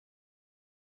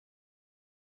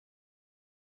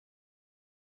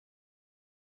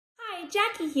Hi,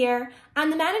 Jackie here. I'm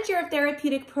the manager of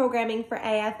therapeutic programming for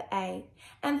AFA.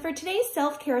 And for today's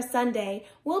Self-Care Sunday,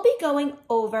 we'll be going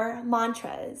over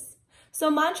mantras. So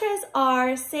mantras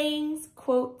are sayings,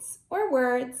 quotes, or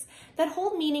words that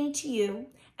hold meaning to you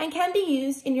and can be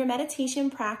used in your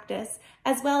meditation practice,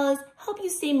 as well as help you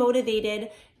stay motivated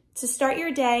to start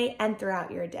your day and throughout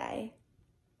your day.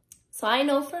 So I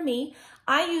know for me,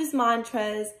 I use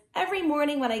mantras every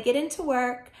morning when I get into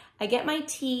work. I get my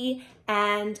tea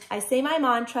and I say my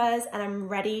mantras and I'm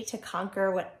ready to conquer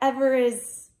whatever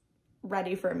is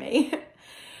ready for me.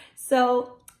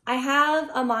 So I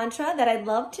have a mantra that I'd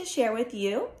love to share with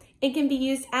you. It can be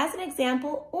used as an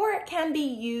example or it can be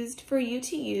used for you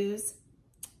to use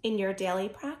in your daily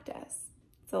practice.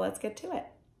 So let's get to it.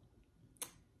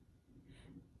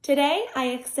 Today, I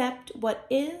accept what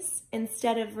is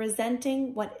instead of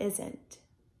resenting what isn't.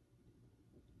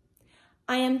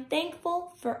 I am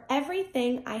thankful for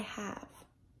everything I have.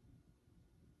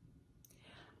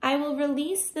 I will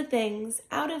release the things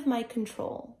out of my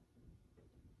control.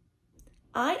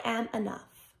 I am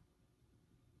enough.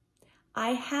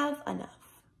 I have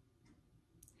enough.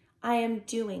 I am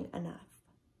doing enough.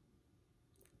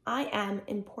 I am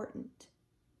important.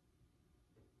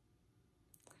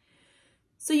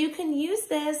 So you can use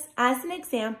this as an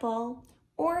example,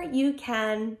 or you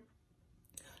can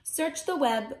search the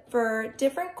web for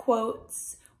different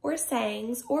quotes or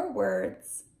sayings or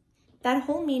words that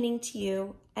hold meaning to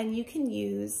you and you can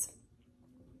use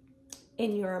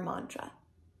in your mantra.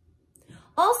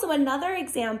 Also, another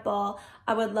example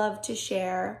I would love to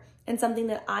share, and something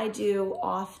that I do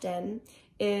often,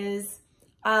 is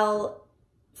I'll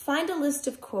find a list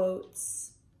of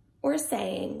quotes or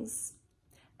sayings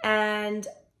and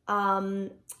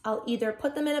I'll either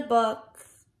put them in a book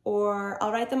or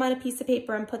I'll write them on a piece of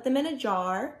paper and put them in a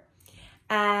jar.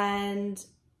 And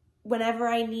whenever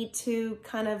I need to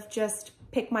kind of just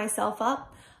pick myself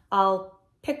up, I'll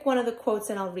pick one of the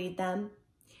quotes and I'll read them.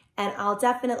 And I'll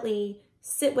definitely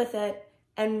sit with it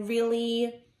and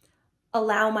really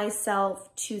allow myself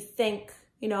to think,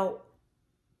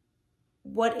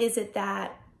 what is it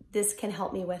that this can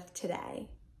help me with today?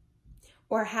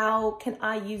 Or how can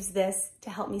I use this to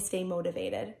help me stay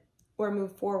motivated or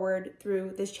move forward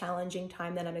through this challenging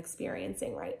time that I'm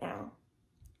experiencing right now?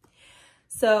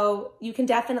 So you can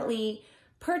definitely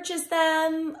purchase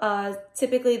them.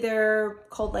 Typically they're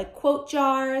called like quote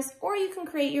jars, or you can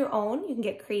create your own. You can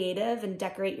get creative and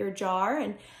decorate your jar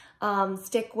and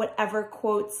stick whatever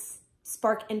quotes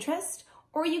spark interest.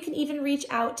 Or you can even reach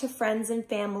out to friends and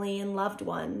family and loved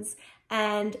ones,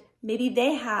 and maybe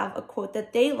they have a quote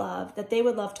that they love, that they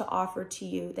would love to offer to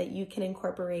you, that you can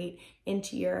incorporate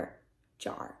into your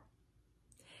jar,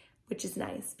 which is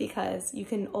nice because you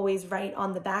can always write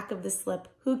on the back of the slip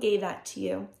who gave that to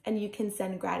you, and you can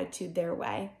send gratitude their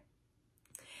way.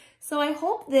 So I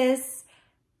hope this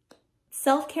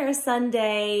Self-Care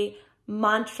Sunday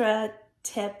mantra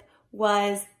tip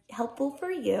was helpful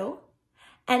for you.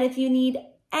 And if you need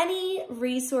any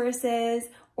resources,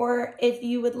 or if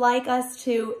you would like us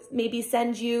to maybe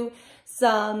send you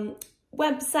some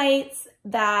websites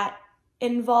that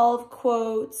involve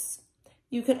quotes,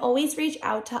 you can always reach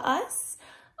out to us.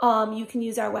 You can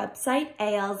use our website,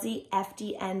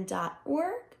 alzfdn.org,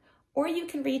 or you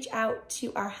can reach out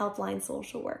to our helpline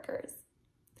social workers.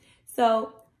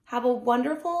 So have a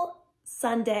wonderful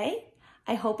Sunday.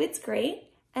 I hope it's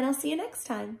great, and I'll see you next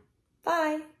time.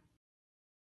 Bye.